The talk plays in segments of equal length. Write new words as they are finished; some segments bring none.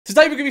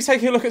Today we're going to be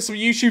taking a look at some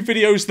YouTube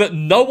videos that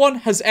no one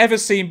has ever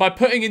seen by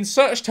putting in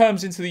search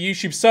terms into the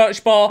YouTube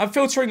search bar and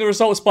filtering the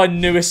results by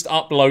newest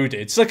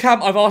uploaded. So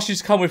Cam, I've asked you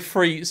to come with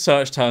 3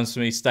 search terms for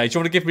me today. Do you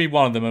want to give me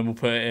one of them and we'll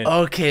put it in?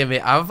 Okay,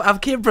 mate.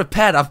 I've came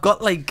prepared. I've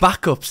got like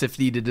backups if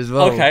needed as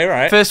well. Okay,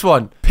 right. First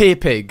one, pay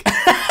pig.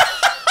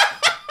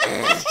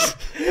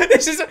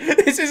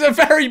 This is a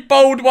very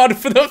bold one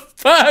for the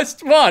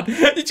first one.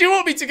 Did you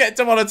want me to get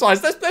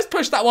demonetized? Let's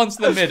push that one to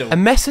the middle. A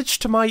message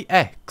to my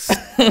ex.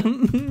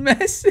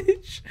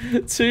 Message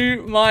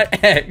to my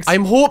ex.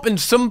 I'm hoping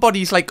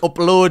somebody's like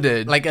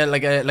uploaded like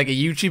a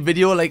YouTube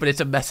video, but it's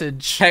a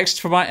message.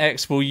 Text from my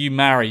ex, will you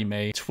marry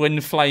me?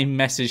 Twin flame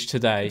message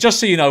today. Just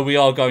so you know, we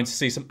are going to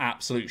see some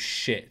absolute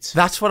shit.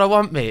 That's what I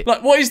want, mate.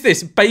 Like, what is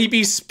this?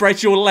 Baby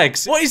spread your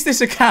legs. What is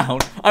this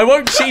account? I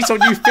won't cheat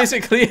on you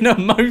physically and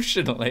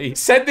emotionally.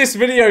 Send this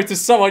video to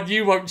someone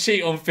you won't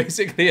cheat on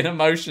physically and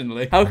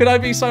emotionally. How could I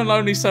be so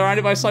lonely,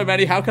 surrounded by so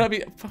many? How can I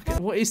be...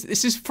 Fucking, what is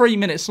this? Is 3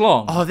 minutes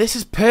long. Oh, this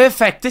is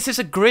perfect. This is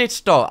a great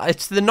start.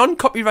 It's the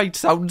non-copyright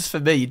sounds for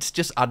me. It's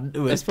just adding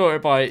to it. Let's filter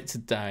by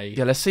today.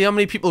 Yeah, let's see how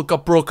many people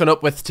got broken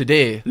up with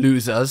today.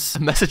 Losers. A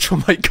message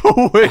from my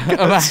coworker.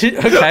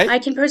 Okay. I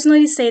can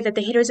personally say that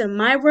the haters in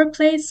my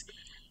workplace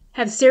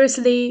have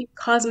seriously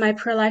caused my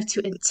prayer life to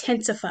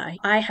intensify.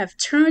 I have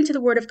turned to the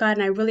word of God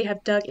and I really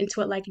have dug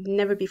into it like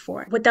never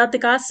before. Without the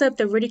gossip,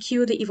 the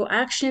ridicule, the evil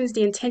actions,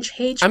 the intense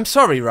hatred. I'm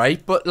sorry, right?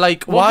 But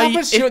like, what why? What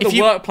happens to you at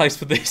the workplace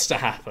for this to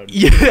happen?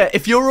 Yeah,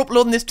 if you're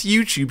uploading this to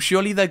YouTube,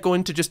 surely they're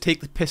going to just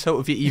take the piss out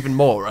of you even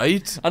more,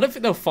 right? I don't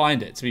think they'll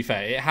find it, to be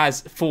fair. It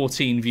has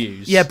 14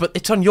 views. Yeah, but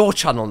it's on your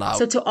channel now.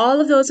 So to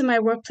all of those in my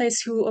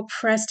workplace who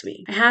oppressed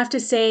me, I have to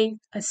say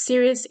a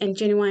serious and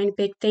genuine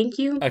big thank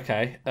you.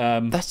 Okay.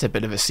 That's a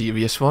bit of a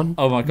serious one.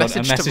 Oh my god,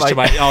 a message to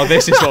my... Oh,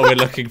 this is what we're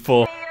looking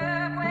for.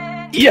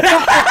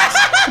 Yes!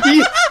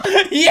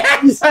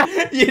 Yes!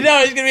 You know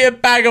it's going to be a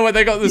banger when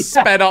they got the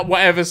sped up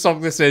whatever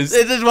song this is.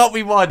 This is what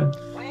we want.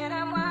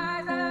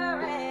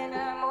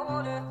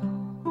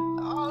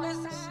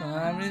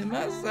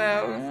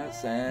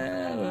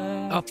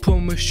 I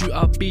promise you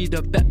I'll be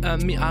the better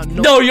me, I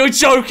know. No, you're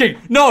joking!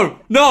 No!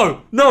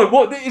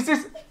 What is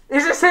this?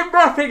 Is this him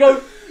rapping?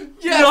 Oh,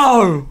 yes.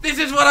 No! This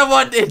is what I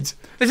wanted!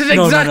 This is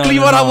exactly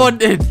what I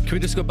wanted! Can we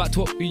just go back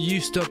to what we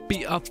used to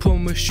be? I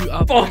promise you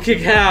I'll... Fucking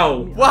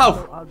hell!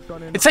 Wow!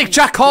 It's like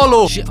Jack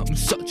Harlow! Shit, I'm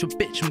such a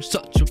bitch, I'm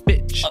such a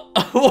bitch.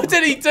 What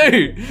did he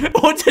do?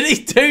 What did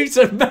he do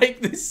to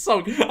make this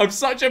song? I'm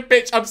such a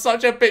bitch, I'm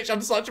such a bitch,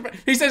 I'm such a bitch.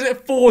 He says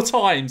it 4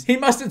 times. He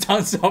must have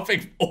done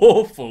something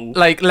awful.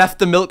 Like, left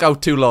the milk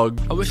out too long.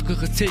 I wish I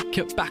could take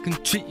it back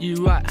and treat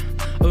you right.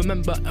 I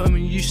remember when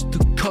we used to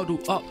cuddle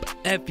up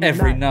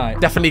every night.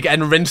 Definitely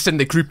getting rinsed in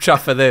the group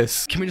chat for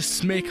this. Can we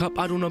just make up?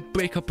 I don't want to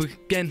break up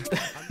again.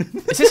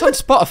 Is this on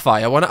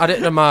Spotify? I want to add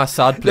it to my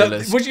sad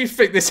playlist. What do you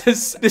think? This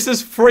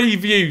has 3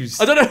 views.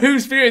 I don't know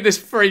who's viewing this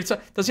 3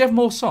 times. Does he have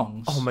more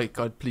songs? Oh my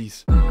god,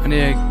 please. I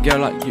need a girl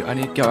like you. I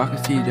need a girl I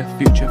can see the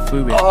future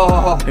through it.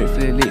 Oh.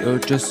 Hopefully it'll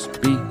just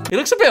be... He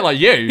looks a bit like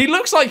you. He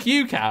looks like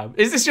you, Cam.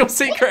 Is this your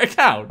secret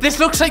account? This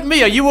looks like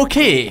me. Are you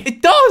okay?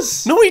 It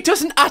does. No, it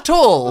doesn't at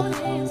all.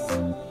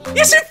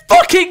 Yes, it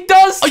fucking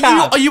does,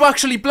 Cam. Are you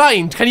actually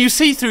blind? Can you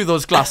see through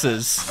those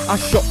glasses? I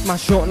shot my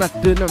shot and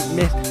I didn't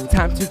miss.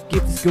 Time to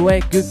give this girl a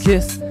good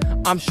kiss.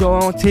 I'm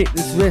sure I'll take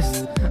this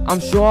risk. I'm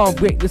sure I'll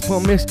break this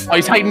promise. Oh,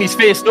 he's hiding his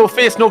face, no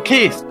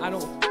case. I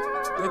don't...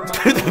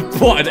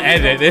 What an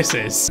edit this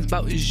is.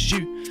 About is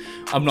you.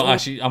 I'm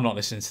not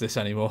listening to this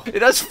anymore.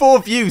 It has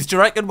 4 views. Do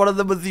you reckon one of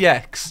them was the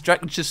ex? Do you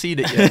reckon she's seen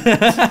it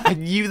yet? I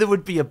knew there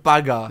would be a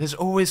bagger. There's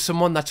always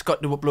someone that's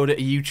got to upload it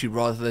to YouTube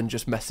rather than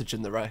just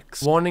messaging their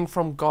ex. Warning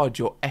from God,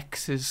 your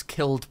ex is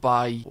killed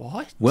by...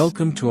 What?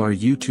 Welcome to our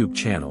YouTube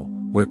channel,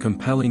 where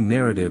compelling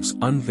narratives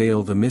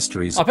unveil the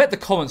mysteries. I bet the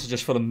comments are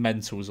just full of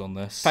mentals on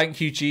this.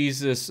 Thank you,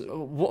 Jesus.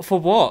 What for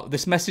what?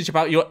 This message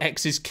about your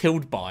ex is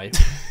killed by...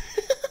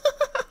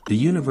 The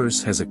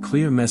universe has a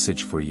clear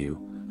message for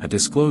you. A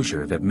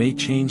disclosure that may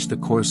change the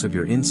course of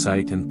your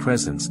insight and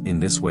presence in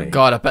this way.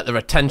 God, I bet the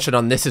retention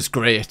on this is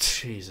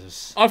great.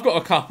 Jesus. I've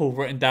got a couple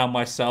written down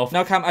myself.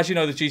 Now, Cam, as you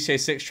know, the GTA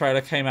 6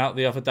 trailer came out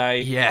the other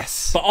day.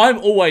 Yes. But I'm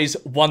always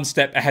 1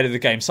 step ahead of the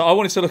game, so I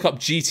wanted to look up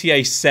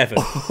GTA 7.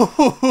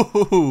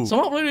 So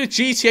I'm uploading a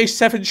GTA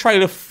 7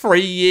 trailer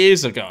 3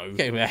 years ago.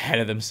 Getting ahead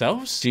of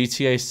themselves.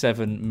 GTA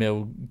 7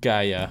 Mil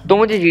Gaia. तो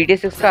मुझे GTA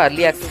 6 का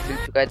early access मिल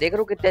चुका है देख रहे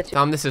हो कितने अच्छे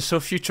Damn, this is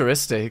so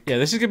futuristic. Yeah,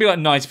 this is gonna be like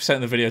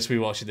 90% of the videos we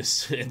watch in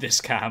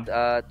this Cam.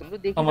 तुम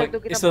लोग देख Oh my,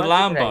 it's the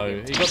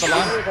Lambo. You got the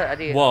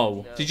Lambo.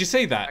 Whoa. Did you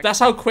see that? That's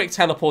how quick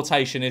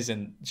teleportation is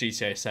in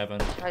GTA 7.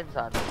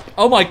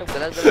 Oh my.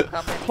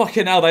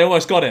 Fucking hell, they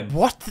almost got him.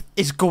 What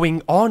is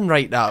going on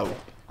right now?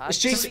 It's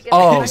GTA.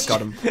 Oh,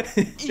 got him.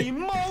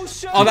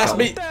 Oh,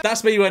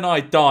 that's me when I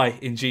die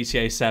in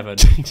GTA 7.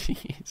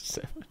 GTA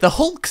 7. The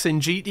Hulk's in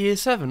GTA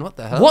 7. What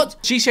the hell? What?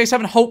 GTA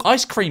 7 Hulk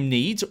ice cream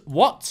needs?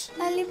 What?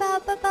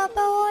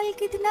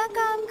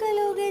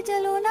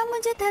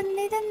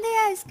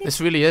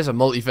 This really is a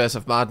multiverse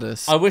of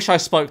madness. I wish I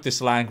spoke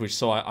this language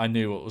so I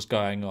knew what was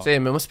going on.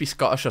 Same, it must be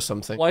Scottish or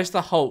something. Why is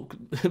the Hulk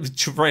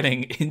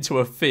drilling into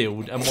a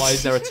field and why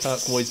is there a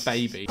turquoise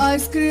baby?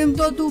 This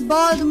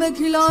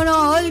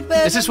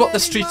is what the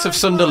streets of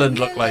Sunderland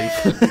look like.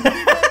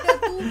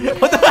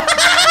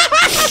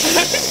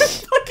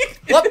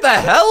 What the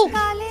hell?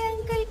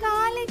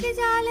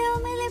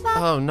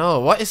 Oh no,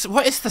 what is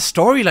the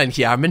storyline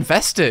here? I'm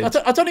invested.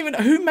 I don't even know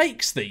who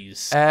makes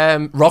these.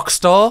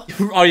 Rockstar.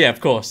 Oh yeah, of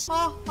course.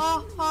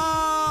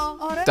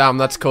 Damn,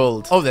 that's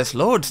cold. Oh, there's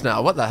loads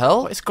now. What the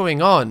hell? What is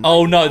going on?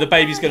 Oh no, the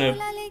baby's gonna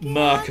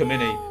murk him,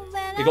 innit?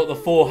 He got the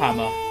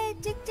forehammer.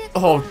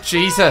 Oh,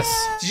 Jesus.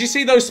 Did you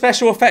see those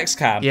special effects,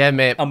 Cam? Yeah,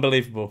 mate.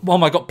 Unbelievable. Oh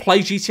my god,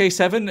 play GTA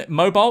 7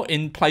 mobile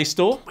in Play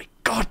Store. Oh my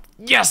god,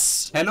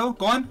 yes. Hello,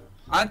 कौन?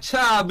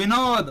 अच्छा,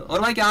 विनोद.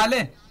 और भाई क्या हाल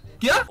है?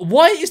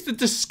 Why is the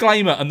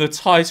disclaimer and the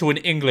title in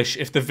English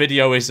if the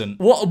video isn't?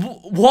 What?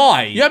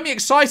 Why? You had me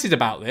excited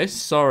about this.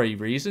 Sorry,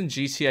 reason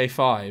GTA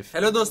 5.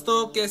 Hello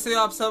दोस्तों, कैसे हो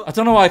आप सब? I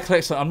don't know why I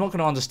clicked on. I'm not going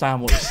to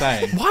understand what you're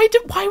saying.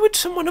 Why would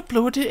someone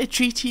upload a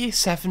GTA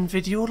 7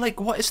 video?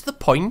 Like, what is the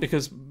point?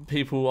 Because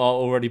people are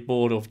already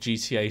bored of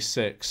GTA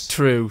 6.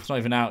 True. It's not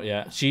even out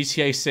yet.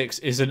 GTA 6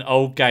 is an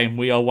old game.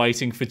 We are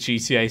waiting for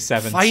GTA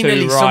 7.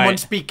 Finally, someone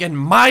speaking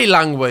my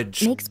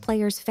language. Makes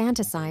players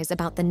fantasize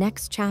about the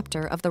next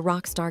chapter of the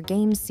Rockstar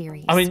Games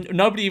series. I mean,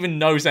 nobody even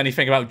knows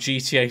anything about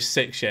GTA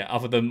 6 yet,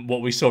 other than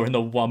what we saw in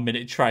the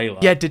 1-minute trailer.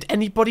 Yeah, did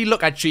anybody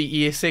look at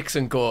GTA 6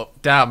 and go,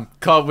 damn,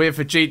 can't wait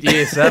for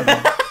GTA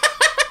 7?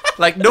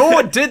 Like, no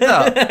one did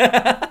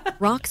that.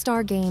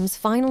 Rockstar Games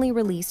finally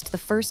released the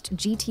first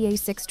GTA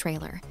 6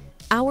 trailer,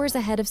 hours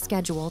ahead of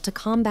schedule to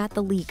combat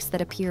the leaks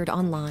that appeared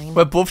online.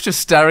 We're both just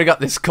staring at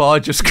this car,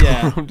 just going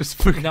around this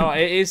fucking... No,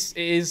 it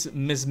is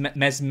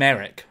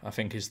mesmeric, I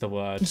think is the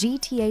word.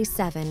 GTA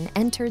 7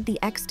 entered the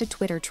X to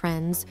Twitter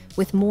trends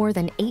with more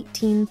than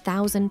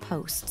 18,000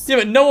 posts. Yeah,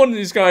 but no one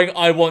is going,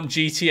 I want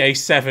GTA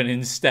 7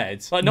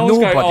 instead. Like, no one's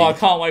going, oh, I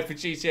can't wait for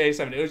GTA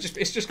 7.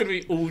 It's just going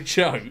to be all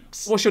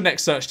jokes. What's your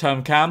next search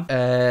term, Cam?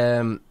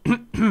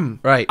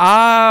 Right.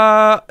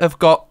 I've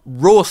got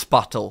roast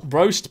battle.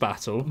 Roast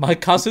battle? My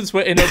cousins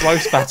were in a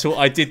roast battle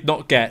I did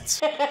not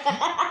get.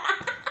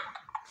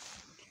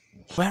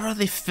 Where are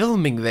they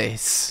filming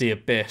this? The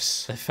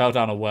abyss. They fell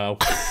down a well.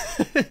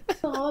 They're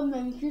I not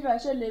don't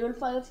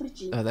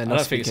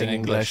think it's in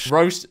English.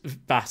 Roast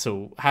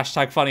battle.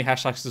 Hashtag funny,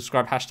 hashtag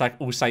subscribe, hashtag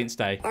All Saints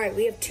Day. Alright,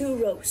 we have 2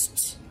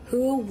 roasts.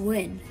 Who will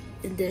win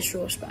in this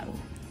roast battle?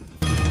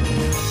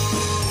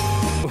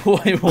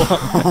 Wait, what?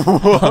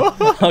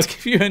 I'll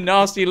give you a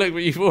nasty look,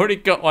 but you've already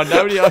got one.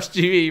 Nobody asked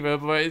you either,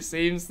 but it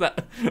seems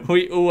that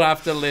we all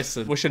have to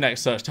listen. What's your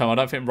next search term? I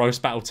don't think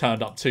roast battle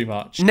turned up too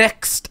much.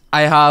 Next,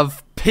 I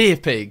have pay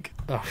pig.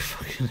 Oh,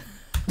 fucking...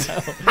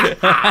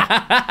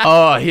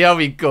 Oh, here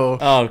we go.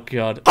 Oh,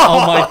 God.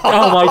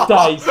 Oh, my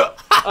days.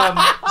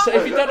 So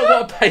if you don't know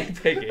what a pay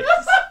pig is...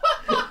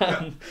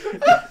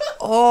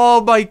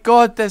 Oh, my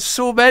God, there's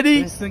so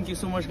many. Thank you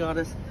so much,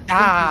 goddess.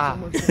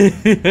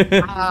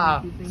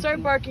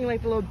 Start barking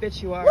like the little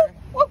bitch you are.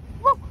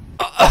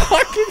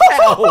 Fucking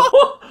hell.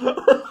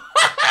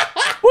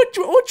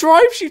 What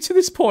drives you to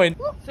this point?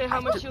 Say how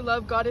much you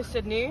love Goddess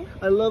Sydney.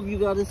 I love you,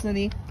 goddess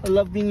Sydney. I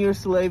love being your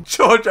slave.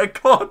 George, I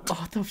can't.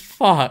 What the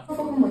fuck?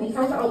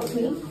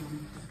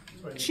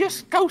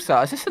 Just go,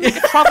 sir. Is this like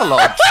a travel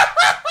lodge?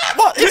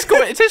 What is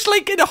going? Is this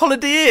like in a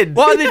Holiday Inn?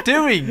 What are they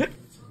doing?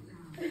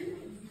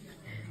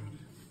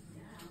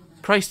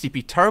 Christ, he'd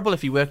be terrible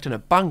if he worked in a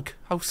bank.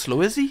 How slow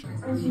is he?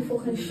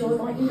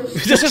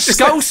 Just a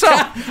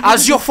scouser!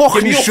 As you're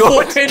fucking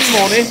short!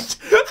 money.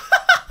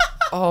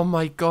 Oh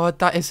my god,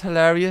 that is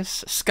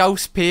hilarious.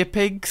 Scouse pay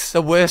pigs,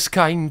 the worst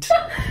kind.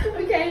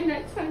 Okay,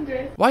 next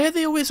 100. Why are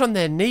they always on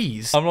their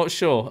knees? I'm not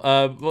sure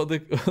what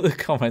the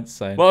comments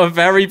saying. What a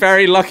very,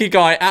 very lucky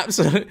guy.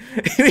 Absolutely.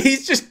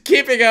 He's just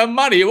giving her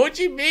money. What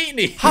do you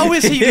mean? How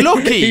is he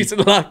lucky? He's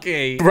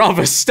lucky.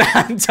 Brother,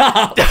 stand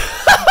up.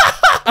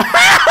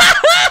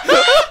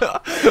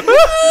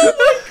 Oh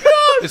my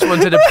god! This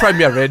one's in a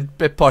Premier Inn,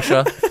 bit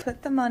posher.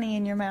 Put the money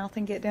in your mouth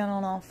and get down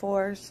on all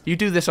fours. You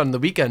do this on the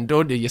weekend,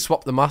 don't you? You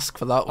swap the mask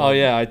for that one. Oh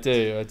yeah, I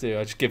do. I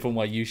just give all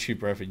my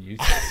YouTube revenue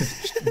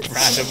to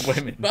random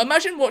women. But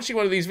imagine watching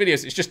one of these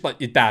videos, it's just like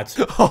your dad.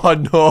 Oh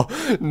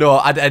no,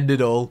 I'd end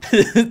it all.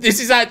 This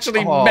is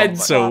actually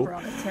mental.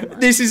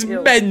 This is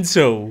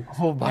mental.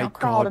 Oh my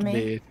god,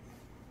 mate.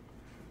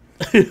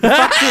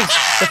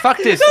 The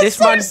fact is, this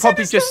man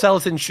probably just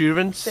sells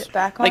insurance. Sit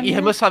back on like, he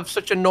your must have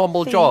such a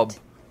normal job.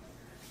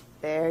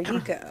 There you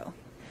go.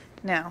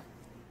 Now,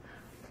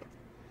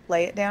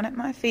 lay it down at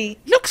my feet.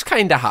 He looks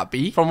kind of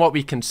happy, from what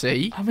we can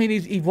see. I mean,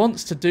 he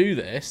wants to do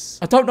this.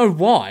 I don't know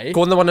why.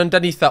 Go on the one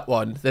underneath that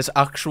one. There's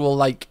actual,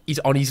 like, he's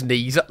on his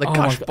knees at the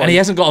cash point. And he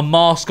hasn't got a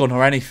mask on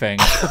or anything.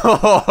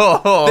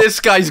 This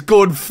guy's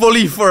going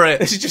fully for it.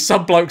 This is just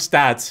some bloke's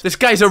dad. This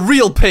guy's a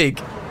real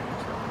pig.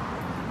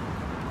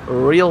 A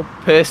real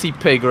Percy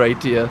pig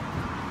right here.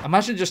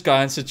 Imagine just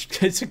going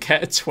to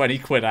get a 20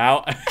 quid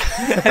out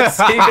and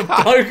seeing a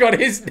bloke on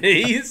his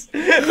knees.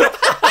 Wait,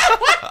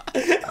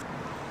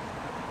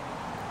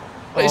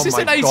 is this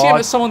an ATM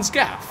at someone's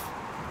gaff?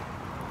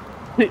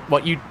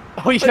 What you...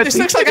 Oh, Wait, this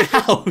looks like a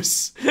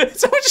house.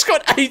 Someone just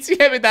got an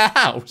ATM in their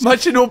house.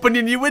 Imagine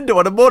opening your window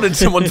on a morning,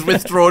 someone's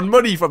withdrawing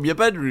money from your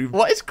bedroom.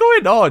 What is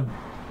going on?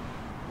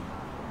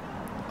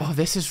 Oh,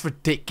 this is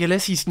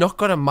ridiculous. He's not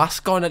got a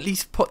mask on. At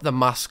least put the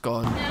mask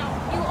on.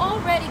 Now, you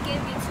already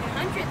gave me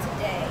 200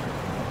 today,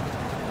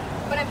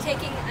 but I'm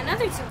taking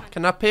another 200.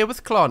 Can I pay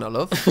with Klarna,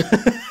 love?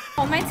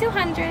 On my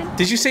 200.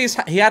 Did you see his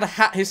hat? He had a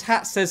hat. His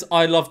hat says,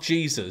 I love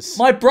Jesus.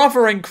 My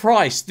brother in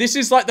Christ. This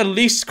is like the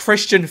least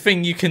Christian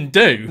thing you can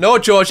do. No,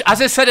 George. As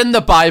it said in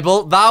the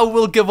Bible, thou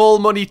will give all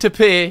money to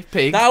pay,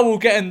 pig. Thou will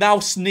get and thou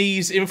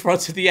sneeze in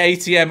front of the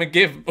ATM and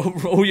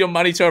give all your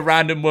money to a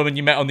random woman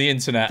you met on the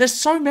internet. There's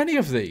so many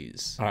of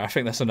these. All right, I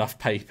think that's enough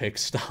pay pig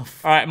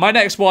stuff. All right, my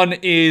next one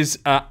is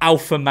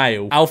alpha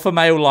male. Alpha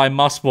male line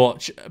must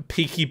watch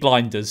Peaky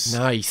Blinders.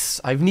 Nice.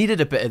 I've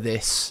needed a bit of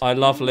this. I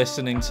love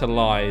listening to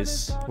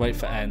lies. Wait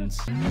for ends.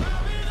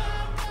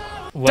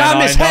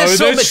 Damn, his hair's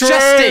so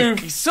majestic.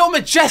 He's so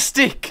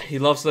majestic. He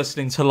loves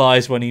listening to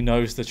lies when he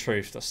knows the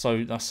truth. That's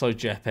so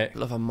jepic.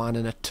 Love a man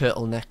in a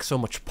turtleneck. So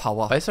much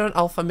power. Why is there an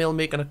alpha male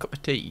making a cup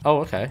of tea? Oh,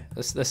 okay.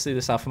 Let's see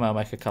this alpha male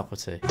make a cup of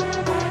tea.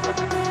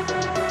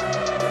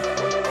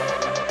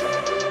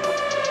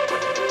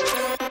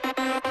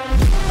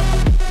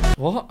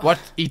 What? What?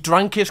 He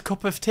drank his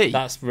cup of tea?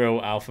 That's real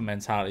alpha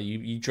mentality.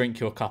 You drink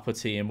your cup of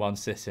tea in one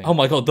sitting. Oh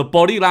my god, the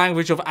body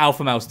language of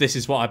alpha males. This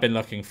is what I've been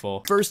looking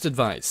for. First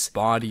advice,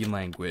 body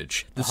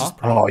language. This is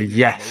probably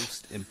the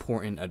most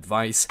important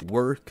advice.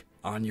 Work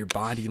on your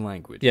body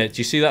language. Yeah, do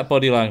you see that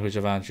body language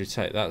of Andrew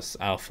Tate? That's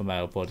alpha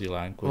male body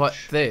language. What,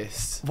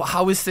 this?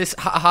 How is this?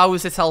 How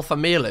is this alpha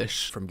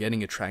male-ish? From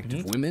getting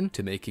attractive women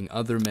to making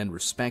other men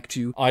respect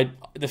you. I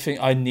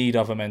need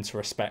other men to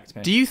respect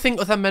me. Do you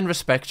think other men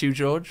respect you,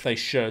 George? They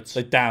should.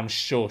 They damn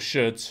sure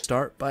should.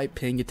 Start by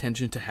paying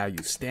attention to how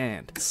you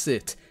stand,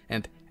 sit,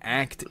 and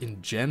act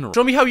in general.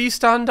 Show me how you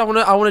stand. I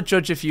wanna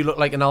judge if you look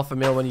like an alpha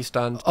male when you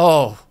stand.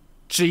 Oh,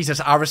 Jesus,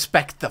 I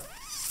respect the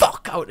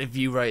fuck out of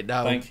you right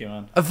now. Thank you,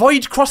 man.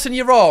 Avoid crossing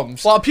your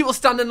arms. While people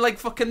standing like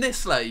fucking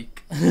this,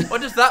 like. What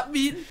does that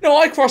mean? No,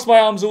 I cross my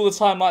arms all the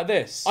time like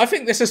this. I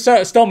think this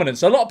asserts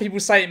dominance. A lot of people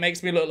say it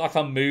makes me look like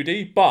I'm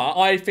moody, but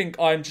I think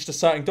I'm just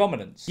asserting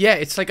dominance. Yeah,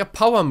 it's like a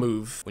power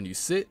move. When you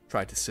sit,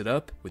 try to sit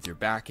up with your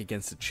back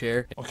against a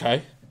chair.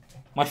 Okay.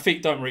 My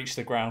feet don't reach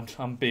the ground.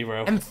 I'm be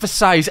real.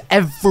 Emphasize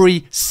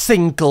every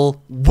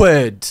single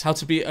word. How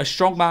to be a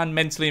strong man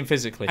mentally and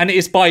physically. And it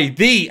is by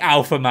the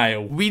alpha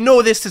male. We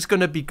know this is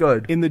going to be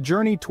good. In the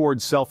journey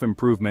towards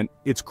self-improvement,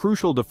 it's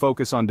crucial to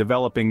focus on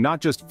developing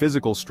not just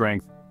physical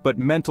strength, but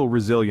mental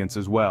resilience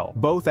as well.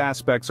 Both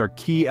aspects are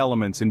key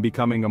elements in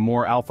becoming a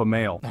more alpha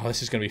male. Oh,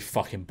 this is going to be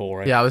fucking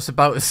boring. Yeah, I was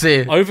about to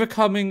say.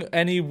 Overcoming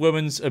any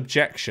woman's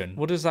objection.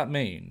 What does that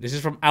mean? This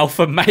is from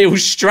Alpha Male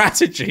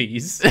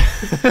Strategies.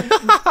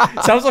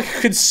 Sounds like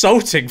a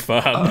consulting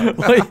firm.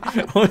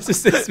 What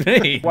does this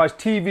mean? Watch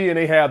TV and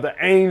they have the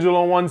angel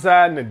on one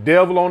side and the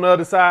devil on the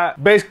other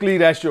side. Basically,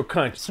 that's your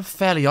conscience. It's a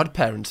fairly odd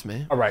parents,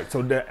 man. All right,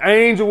 so the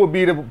angel would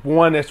be the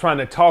one that's trying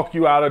to talk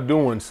you out of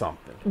doing something.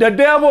 The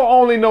devil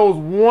only knows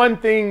one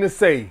thing to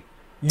say.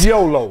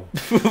 YOLO.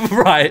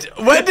 Right.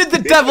 When did the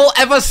devil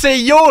ever say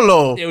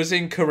YOLO? It was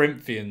in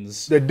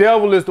Corinthians. The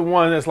devil is the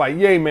one that's like,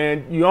 yeah,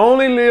 man, you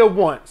only live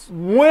once.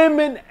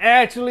 Women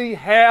actually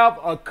have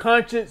a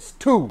conscience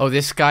too. Oh,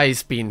 this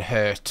guy's been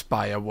hurt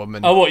by a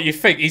woman. Oh, what you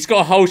think? He's got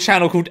a whole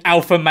channel called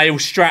Alpha Male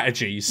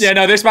Strategies. Yeah,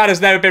 no, this man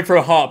has never been through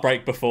a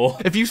heartbreak before.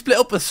 If you split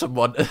up with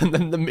someone and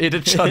then they made a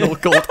channel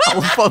called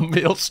Alpha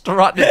Male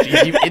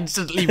Strategies, you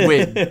instantly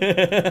win.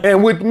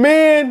 And with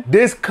men,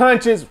 this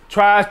conscience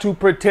tries to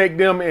protect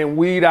them and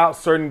weed out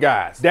certain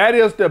guys. That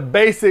is the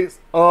basics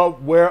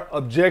of where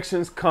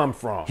objections come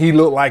from. He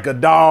looked like a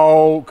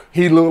dog.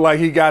 He looked like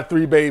he got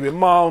 3 baby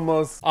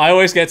mamas. I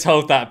always get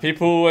told that.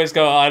 People always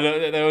go,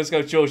 they always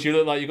go, George, you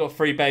look like you got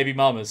 3 baby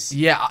mamas.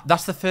 Yeah,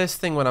 that's the first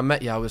thing when I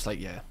met you. I was like,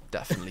 yeah,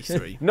 definitely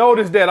 3.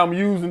 Notice that I'm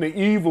using the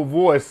evil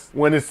voice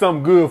when it's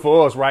something good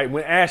for us, right?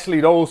 When actually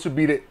those should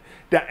be the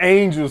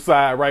angel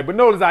side, right? But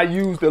notice I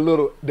used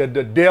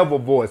the devil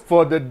voice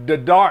for the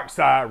dark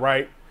side,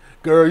 right?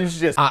 Girl, you should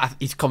just...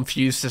 he's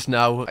confused us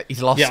now.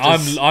 He's lost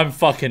us. Yeah, I'm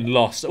fucking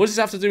lost. What does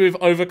this have to do with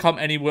overcome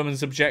any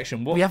woman's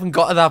objection? What? We haven't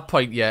got to that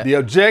point yet. The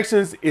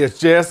objections is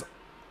just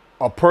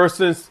a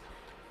person's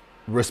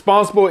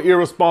responsible or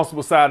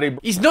irresponsible side.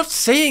 He's not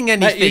saying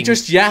anything. He's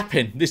just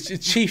yapping. This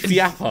chief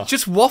yapper.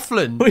 Just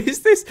waffling. What is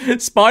this?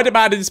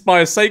 Spider-Man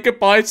inspires. Say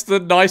goodbye to the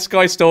nice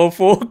guy store.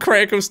 4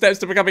 critical steps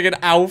to becoming an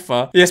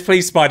alpha. Yes,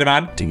 please,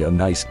 Spider-Man. Being a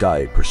nice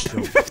guy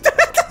pursuit.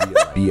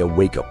 be a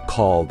wake-up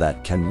call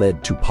that can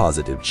lead to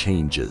positive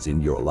changes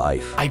in your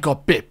life. I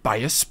got bit by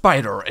a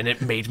spider and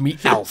it made me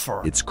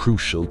alpha. It's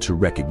crucial to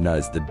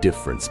recognize the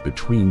difference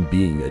between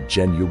being a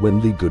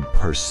genuinely good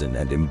person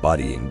and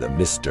embodying the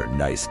Mr.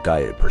 Nice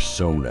Guy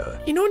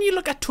persona. You know, when you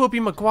look at Tobey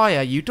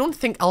Maguire, you don't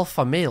think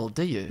alpha male,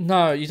 do you?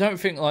 No, you don't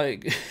think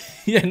like...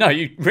 Yeah, no,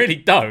 you really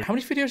don't. How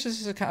many videos does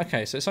this account?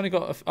 Okay, so it's only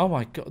got... Oh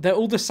my god, they're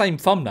all the same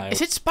thumbnail.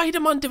 Is it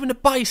Spider-Man doing a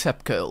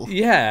bicep curl?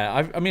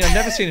 Yeah, I mean, I've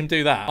never seen him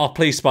do that. Oh,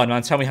 please,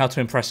 Spider-Man, tell me how to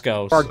impress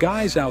girls. There are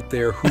guys out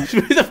there who...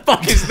 Who the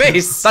fuck is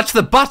this? That's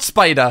the bat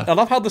spider. I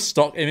love how the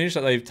stock image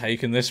that they've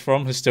taken this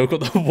from has still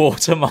got the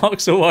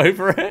watermarks all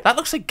over it. That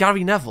looks like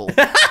Gary Neville.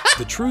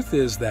 The truth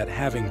is that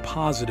having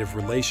positive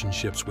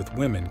relationships with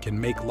women can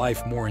make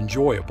life more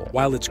enjoyable.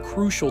 While it's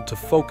crucial to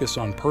focus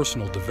on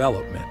personal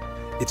development,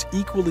 it's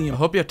equally... I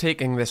hope you're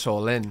taking this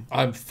all in.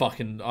 I'm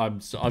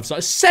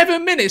sorry.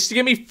 7 minutes to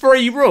give me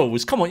 3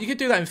 rules. Come on, you could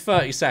do that in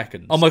 30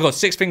 seconds. Oh my god,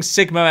 6 things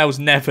Sigma males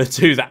never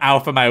do that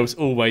alpha males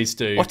always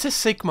do. What's a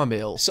Sigma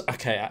male? So,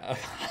 okay,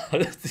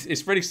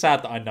 it's really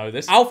sad that I know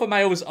this. Alpha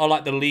males are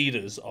like the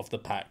leaders of the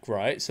pack,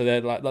 right? So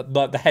they're like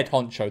the head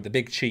honcho, the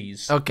big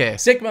cheese. Okay.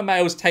 Sigma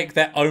males take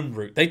their own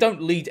route. They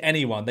don't lead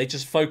anyone. They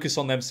just focus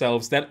on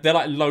themselves. They're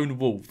like lone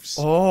wolves.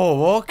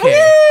 Oh,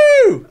 okay.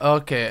 Woo!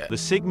 Okay. The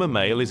Sigma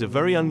male is a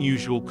very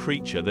unusual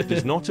creature that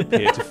does not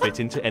appear to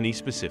fit into any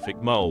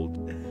specific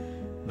mold.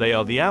 They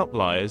are the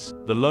outliers,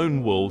 the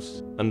lone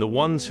wolves, and the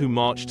ones who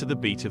march to the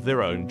beat of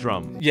their own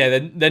drum. Yeah,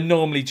 they're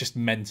normally just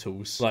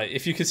mentals. Like,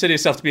 if you consider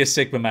yourself to be a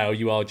Sigma male,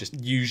 you are just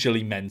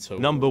usually mental.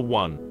 Number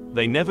 1.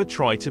 They never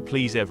try to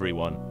please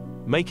everyone.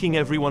 Making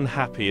everyone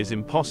happy is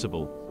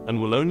impossible, and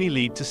will only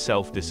lead to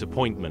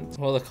self-disappointment.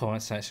 Well, the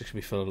comment section should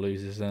be full of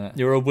losers, isn't it?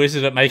 You're a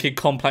wizard at making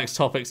complex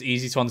topics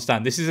easy to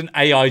understand. This is an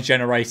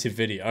AI-generated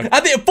video.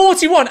 At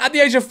the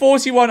age of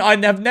 41,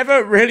 I have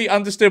never really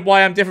understood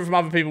why I'm different from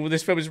other people.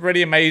 This film is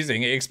really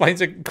amazing. It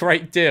explains a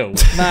great deal.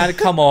 Man,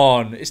 come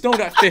on. It's not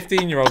like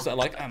 15-year-olds that are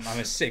like, I'm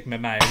a Sigma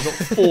male, not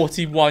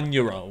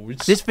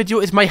 41-year-olds. This video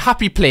is my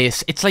happy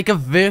place. It's like a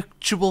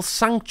virtual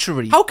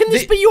sanctuary. How can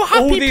this be your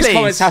happy place? All these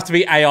comments have to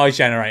be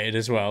AI-generated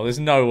as well. There's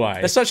no way.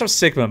 Let's search up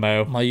Sigma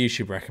male. My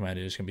YouTube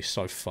recommended is going to be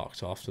so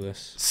fucked after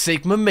this.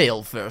 Sigma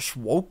male versus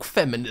woke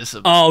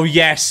feminism. Oh,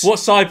 yes. What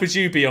side would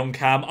you be on,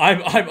 Cam?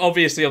 I'm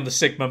obviously on the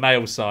Sigma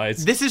male side.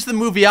 This is the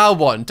movie I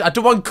want. I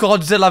don't want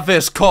Godzilla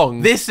vs.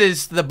 Kong. This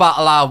is the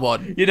battle I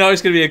want. You know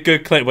it's going to be a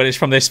good clip when it's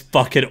from this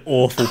fucking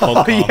awful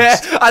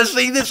podcast. Oh, yeah. I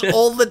see this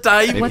all the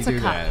time. What's a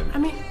cup? I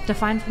mean,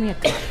 define for me a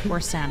cup or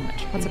a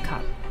sandwich. What's a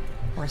cup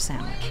or a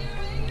sandwich?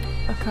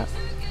 A cup.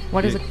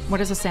 What is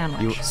a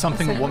sandwich?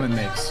 Something a woman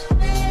makes.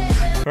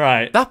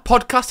 Right. That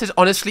podcast is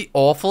honestly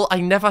awful.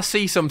 I never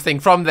see something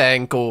from there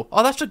and go,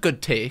 oh, that's a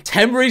good take.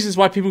 10 reasons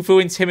why people feel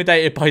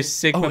intimidated by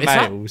Sigma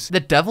males. That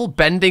the devil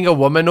bending a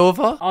woman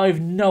over? I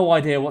have no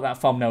idea what that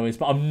thumbnail is,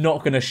 but I'm not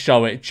going to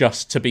show it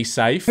just to be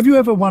safe. Have you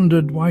ever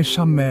wondered why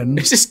some men...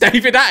 It's just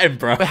David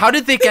Attenborough. But how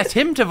did they get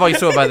him to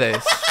voice over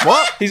this?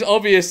 What? He's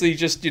obviously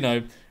just, you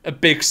know, a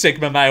big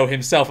Sigma male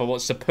himself and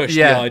wants to push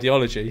the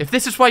ideology. If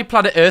this is why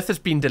Planet Earth has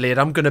been delayed,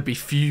 I'm going to be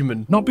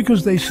fuming. Not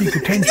because they seek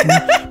attention,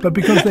 but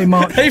because they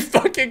march... They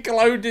fucking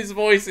cloned his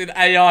voice in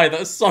AI.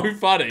 That's so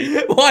funny.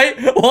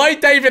 Why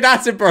David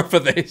Attenborough for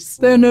this?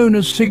 They're known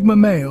as Sigma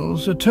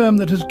males, a term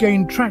that has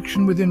gained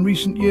traction within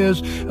recent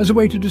years as a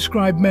way to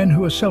describe men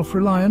who are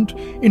self-reliant,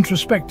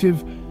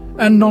 introspective,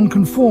 and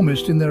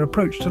nonconformist in their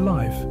approach to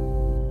life.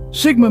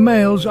 Sigma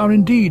males are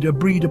indeed a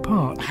breed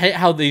apart. I hate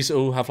how these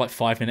all have like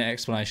 5-minute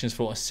explanations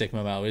for what a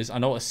Sigma male is. I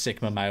know what a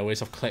Sigma male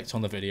is. I've clicked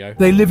on the video.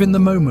 They live in the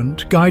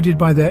moment, guided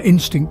by their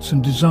instincts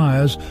and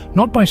desires,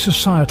 not by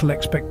societal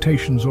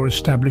expectations or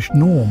established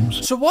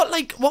norms. So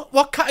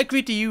what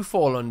category do you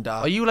fall under?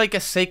 Are you like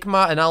a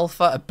Sigma, an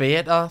Alpha, a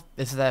Beta?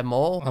 Is there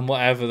more? And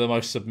whatever the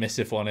most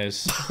submissive one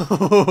is.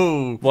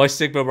 Why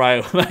Sigma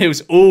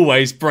males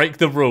always break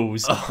the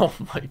rules. Oh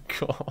my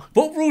god.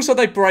 What rules are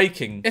they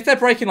breaking? If they're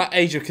breaking like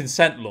age of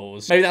consent laws,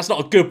 maybe that's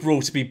not a good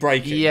rule to be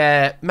breaking.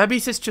 Yeah, maybe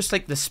it's just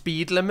like the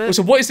speed limit.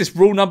 So what is this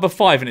rule number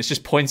 5 and it's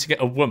just pointing at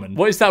a woman?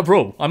 What is that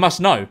rule? I must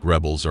know.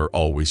 Rebels are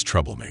always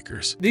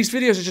troublemakers. These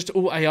videos are just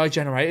all AI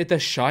generated. They're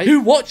shite.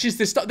 Who watches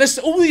this stuff?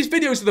 All these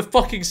videos are the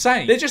fucking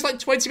same. They're just like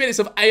 20 minutes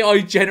of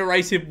AI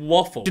generated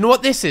waffle. Do you know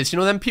what this is? You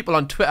know them people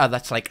on Twitter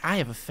that's like, I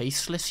have a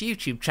faceless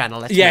YouTube channel.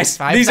 Let's yes,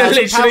 make these are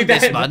literally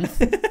this month.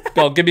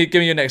 Go on, give me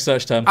your next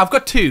search term. I've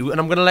got 2 and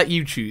I'm going to let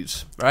you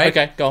choose, right?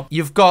 Okay, go on.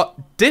 You've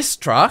got diss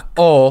track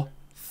or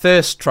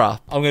thirst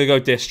trap. I'm going to go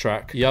diss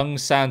track. Young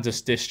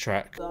Sanders diss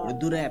track.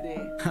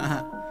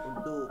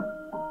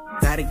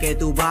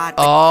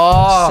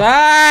 Oh,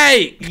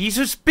 say! You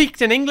just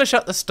speak in English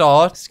at the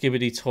start.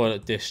 Skibidi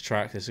toilet diss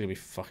track. This is gonna be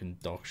fucking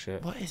dog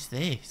shit. What is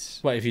this?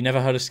 Wait, have you never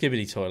heard of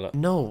Skibidi toilet?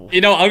 No. You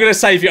know, I'm gonna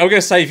save you.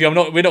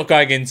 We're not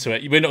going into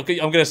it.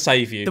 I'm gonna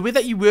save you. The way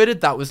that you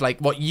worded that was like,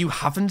 what, you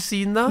haven't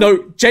seen that?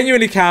 No,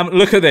 genuinely, Cam.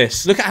 Look at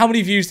this. Look at how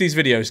many views these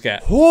videos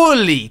get.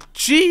 Holy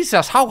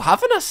Jesus! How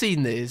haven't I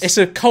seen this? It's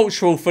a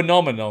cultural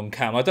phenomenon,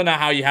 Cam. I don't know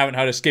how you haven't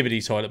heard of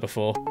Skibidi toilet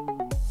before.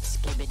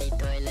 Skibidi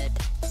toilet,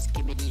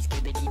 skibidi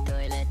skibidi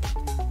toilet.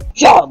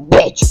 Shut up,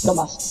 bitch!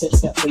 Dumbass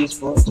bitch, get please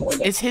for a toilet.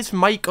 Is his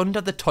mic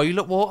under the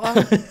toilet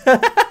water?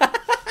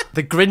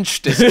 The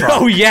Grinch diss track.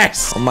 Oh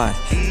yes! Oh my,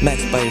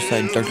 Max by your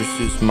side, Dr.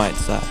 Seuss my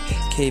side.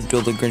 Cave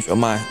Joe the Grinch, oh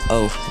my.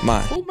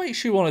 What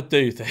makes you want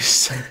to do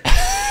this?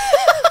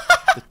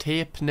 The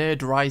tape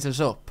nerd rises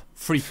up.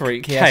 Freak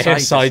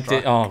KSI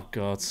did. Oh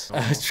god.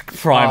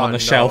 Prime on the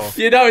shelf.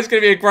 You know it's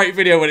going to be a great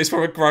video when it's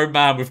from a grown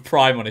man with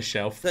Prime on his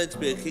shelf. Said to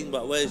be a king,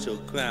 but where's your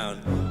crown?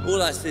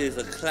 All I see is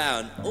a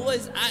clown,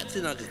 always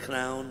acting like a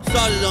clown.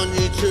 Started on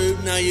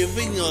YouTube, now you're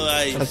in your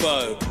age,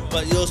 bro.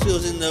 But your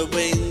skills in the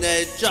ring,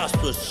 they're just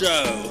for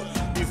show.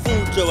 You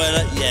fought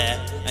Joella,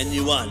 yeah, and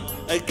you won.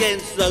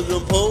 Against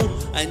Logan Paul,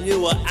 and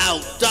you were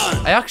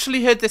outdone. I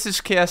actually heard this is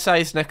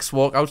KSI's next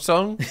walkout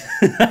song.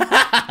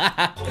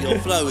 Your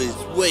flow is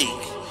weak.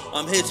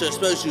 I'm here to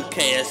expose you,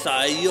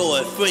 KSI. You're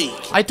a freak.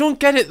 I don't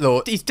get it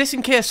though. He's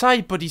dissing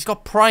KSI, but he's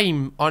got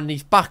Prime on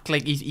his back.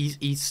 Like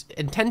he's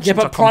intentions. Yeah,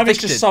 but are Prime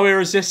convicted. is just so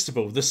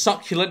irresistible. The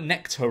succulent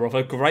nectar of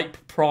a grape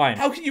Prime.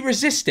 How can you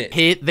resist it?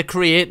 Hate the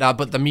creator,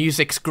 but the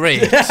music's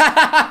great.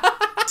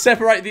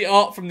 Separate the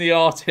art from the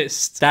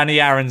artist. Danny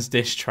Aaron's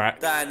diss track.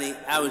 Danny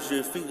Aaron's,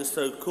 you think you're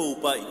so cool,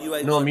 but you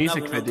ain't No got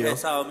music nothing on video.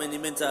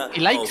 KSI. He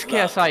likes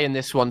KSI in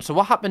this one, so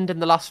what happened in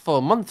the last 4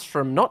 months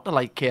for him not to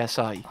like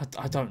KSI?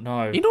 I don't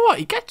know. You know what?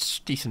 He gets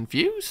decent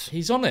views.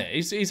 He's on it.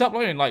 He's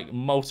uploading like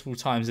multiple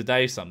times a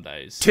day some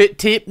days.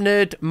 Tape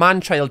nerd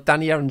man-child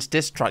Danny Aaron's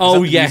diss track. Oh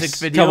Is that the yes, music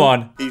video? come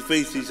on. He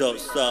thinks he's hot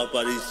star,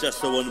 but he's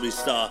just a wannabe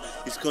star.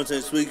 His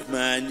content's weak,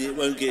 man. It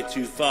won't get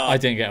too far. I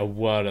didn't get a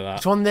word of that.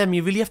 It's on them.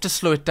 You really have to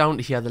slow it down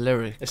to hear the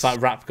lyrics. It's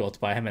like Rap God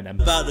by Eminem.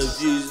 About the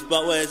views,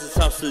 but where's the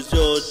substance?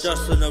 You're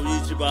just another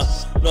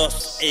YouTuber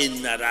lost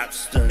in that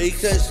absence. He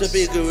claims to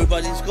be a guru,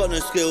 but he's got no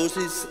skills.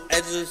 His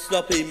head's a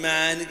sloppy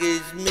man. He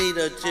gives me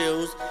the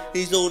chills.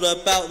 He's all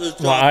about the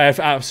Well, I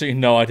have absolutely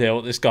no idea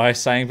what this guy is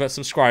saying, but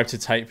subscribe to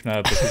Tape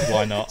Nerd because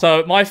why not?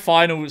 So my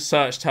final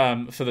search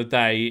term for the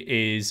day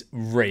is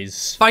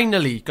Rizz.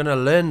 Finally, gonna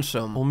learn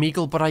some.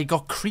 Omegle, but I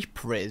got creep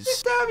Rizz.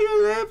 Stab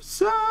your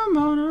lips, I'm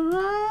on a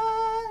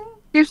run.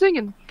 Keep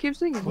singing. Keep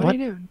singing. What are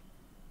you doing?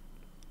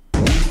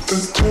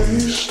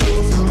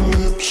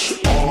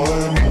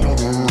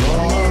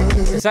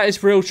 Is that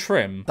his real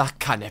trim? That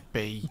can it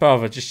be?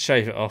 Brother, just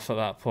shave it off at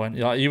that point.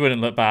 Like, you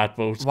wouldn't look bad,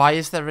 bald. Why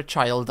is there a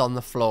child on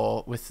the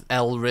floor with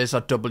L Rizz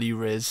or W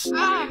Rizz?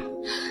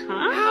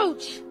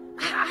 Ouch!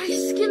 I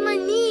just skinned my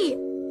knee.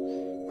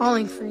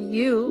 Falling for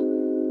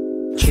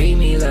you. Treat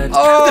me like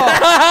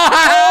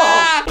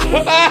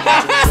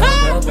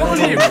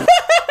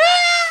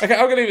Okay,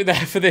 I'm going to leave it there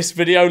for this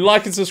video.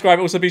 Like and subscribe.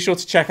 Also, be sure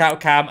to check out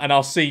Cam, and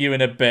I'll see you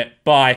in a bit. Bye.